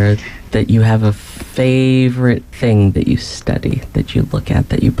earlier that you have a favorite thing that you study, that you look at,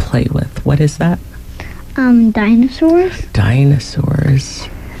 that you play with. What is that? Dinosaurs. Dinosaurs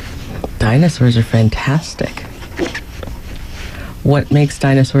are fantastic. What makes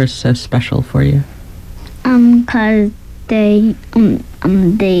dinosaurs so special for you? 'Cause they fight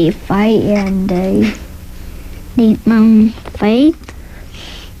and they fight.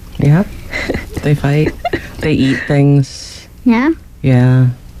 Yeah. They fight. They eat things. Yeah. Yeah.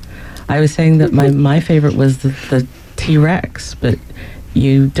 I was saying that my favorite was the T-Rex, but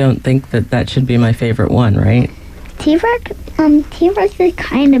you don't think that should be my favorite one, right? T-Rex is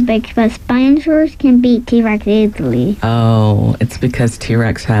kind of big, but dinosaurs can beat T-Rex easily. Oh, it's because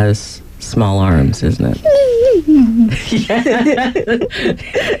T-Rex has small arms, isn't it?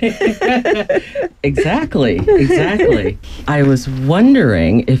 Exactly. I was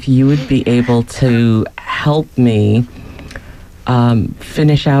wondering if you would be able to help me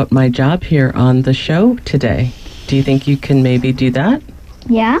finish out my job here on the show today. Do you think you can maybe do that?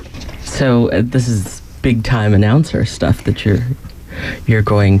 Yeah. So this is big time announcer stuff that you're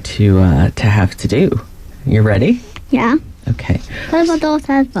going to have to do. You ready? Yeah. Okay. What about those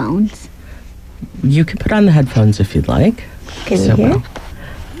headphones? You can put on the headphones if you'd like. Can you hear?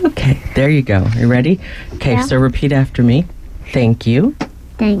 Okay, there you go. You ready? Okay, Yeah. so repeat after me. Thank you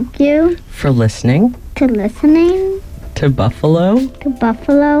Thank you for listening to listening to Buffalo. to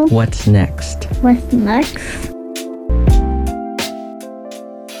Buffalo. What's next? What's next?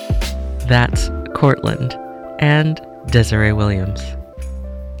 That's Cortland and Desiree Williams.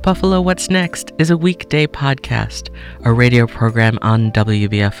 Buffalo What's Next is a weekday podcast, a radio program on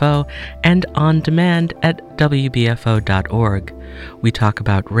WBFO and on demand at WBFO.org. We talk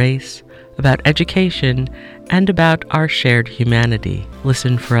about race, about education, and about our shared humanity.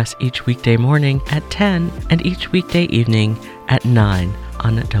 Listen for us each weekday morning at 10 and each weekday evening at 9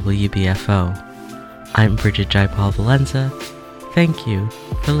 on WBFO. I'm Brigid Jaipaul-Valenza. Thank you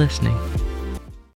for listening.